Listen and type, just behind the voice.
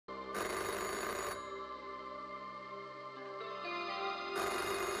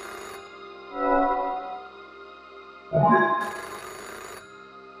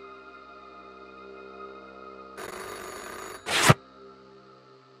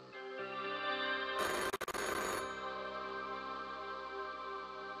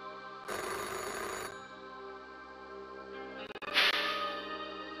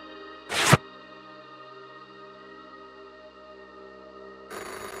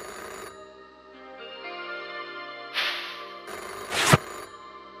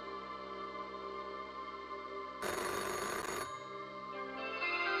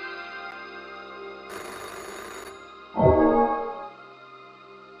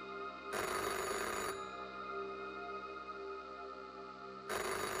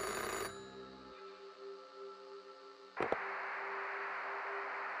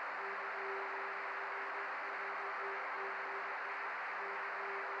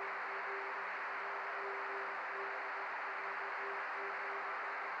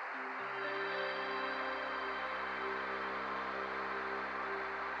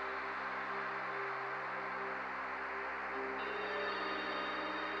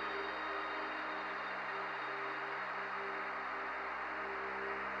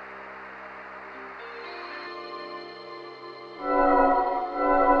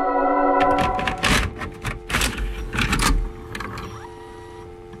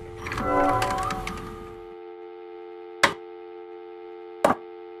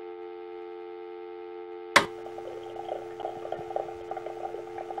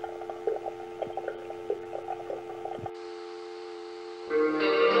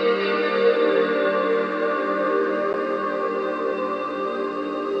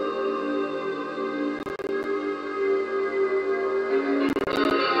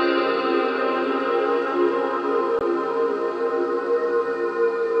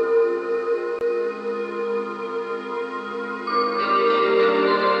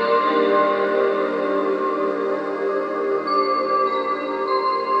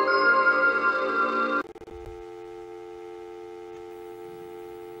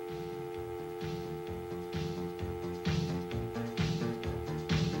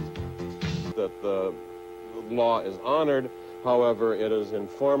that the law is honored. However, it is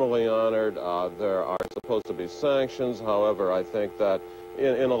informally honored. There are supposed to be sanctions. However, I think that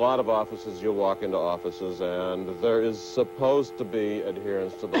in a lot of offices, you walk into offices and there is supposed to be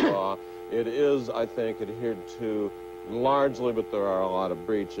adherence to the law. It is, I think, adhered to largely, but there are a lot of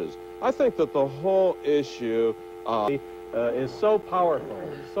breaches. I think that the whole issue is so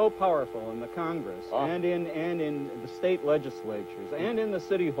powerful in the Congress and in the state legislatures and in the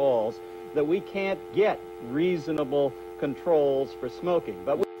city halls that we can't get reasonable controls for smoking.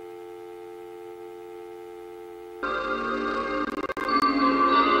 But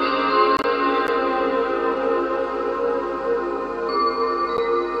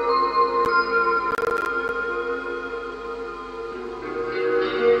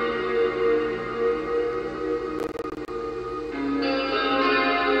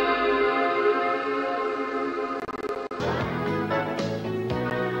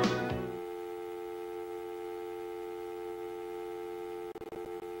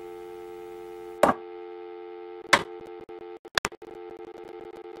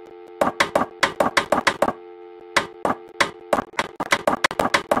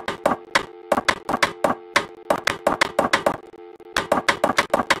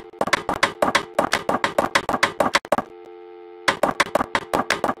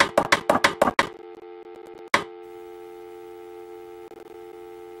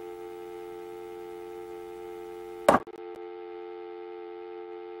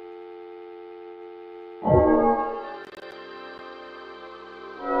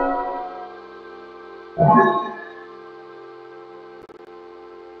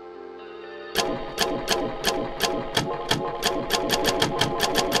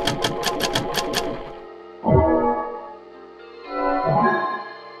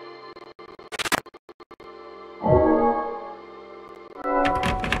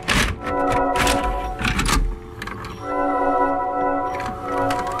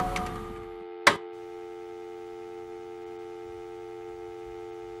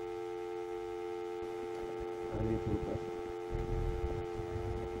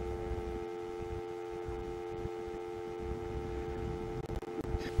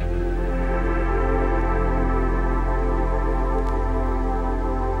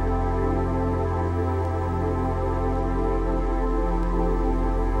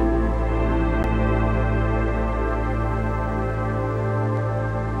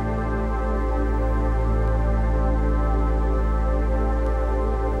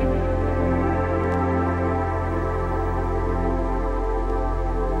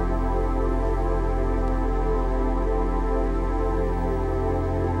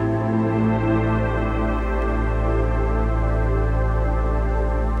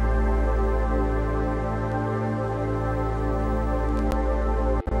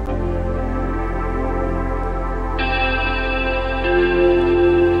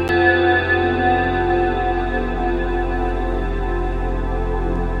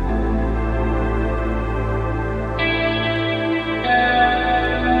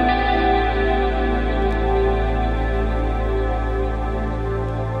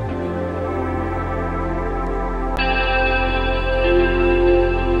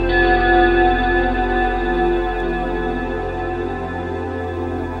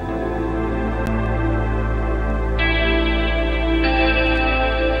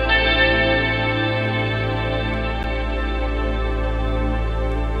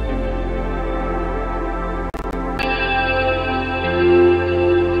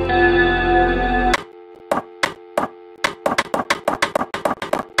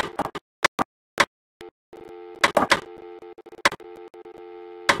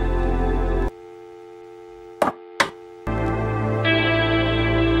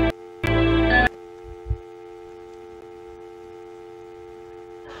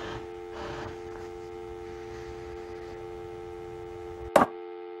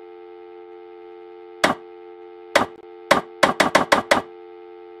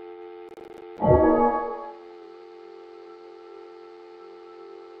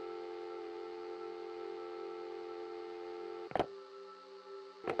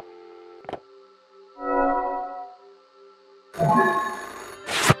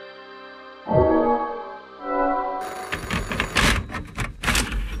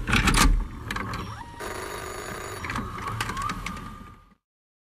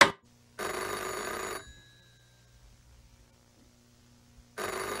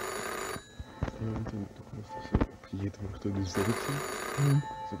wordt door de Zwitserse,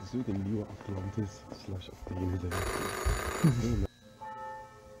 zodat ze ook een nieuwe Atlantis / Athene zijn.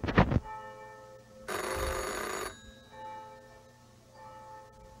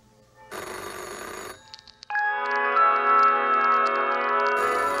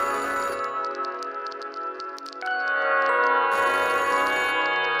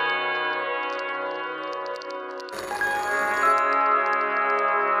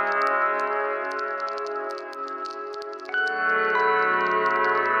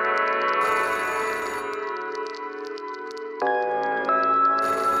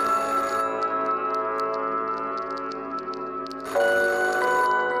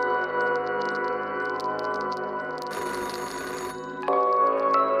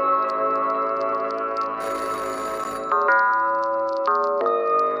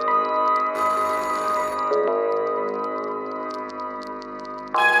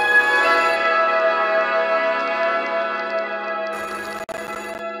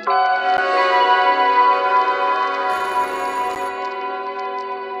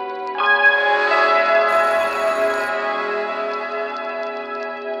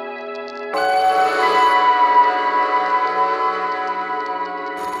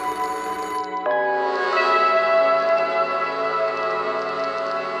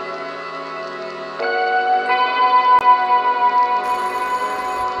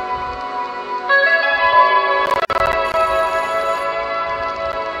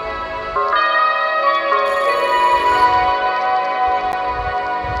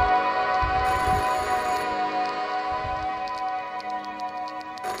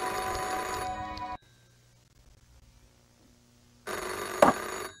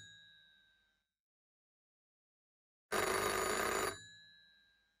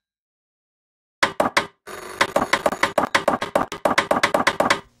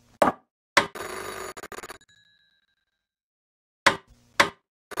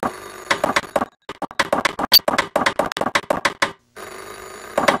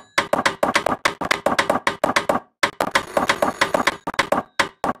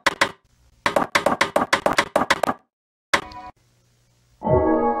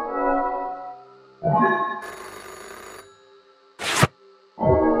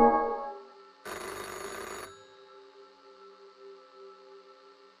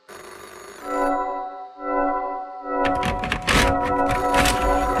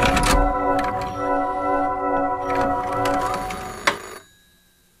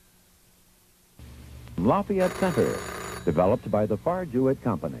 Lafayette Center, developed by the Far Jewett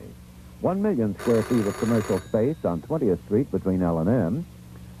Company. 1 million square feet of commercial space on 20th Street between L&M,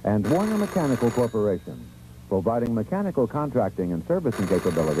 and Warner Mechanical Corporation, providing mechanical contracting and servicing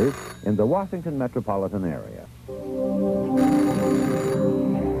capabilities in the Washington metropolitan area.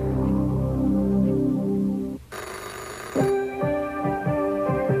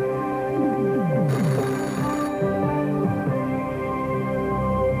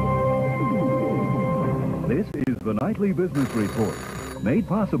 This is the Nightly Business Report, made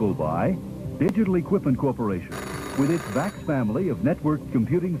possible by Digital Equipment Corporation, with its VAX family of networked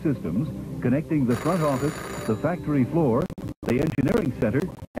computing systems connecting the front office, the factory floor, the engineering center,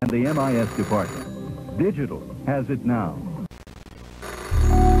 and the MIS department. Digital has it now.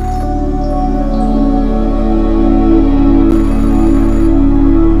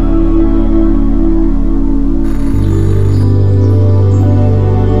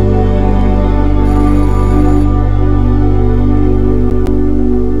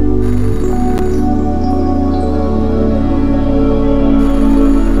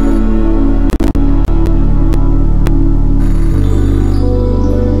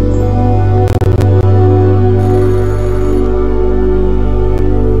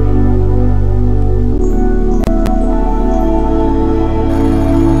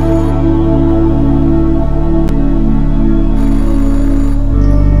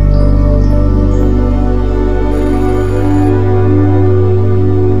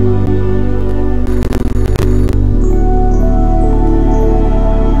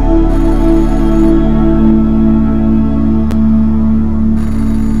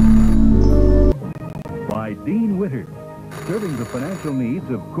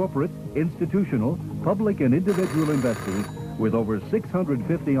 Corporate, institutional, public, and individual investors with over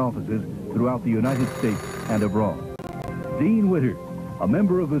 650 offices throughout the United States and abroad. Dean Witter, a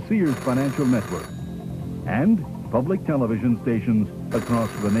member of the Sears Financial Network, and public television stations across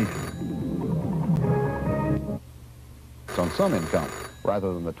the nation. It's on some income,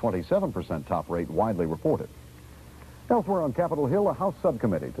 rather than the 27% top rate widely reported. Elsewhere on Capitol Hill, a House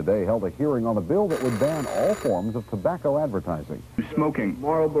subcommittee today held a hearing on a bill that would ban all forms of tobacco advertising. Smoking.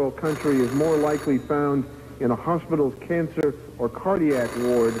 Marlboro Country is more likely found in a hospital's cancer or cardiac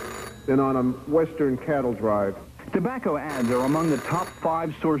ward than on a western cattle drive. Tobacco ads are among the top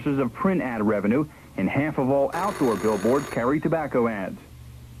 5 sources of print ad revenue, and half of all outdoor billboards carry tobacco ads.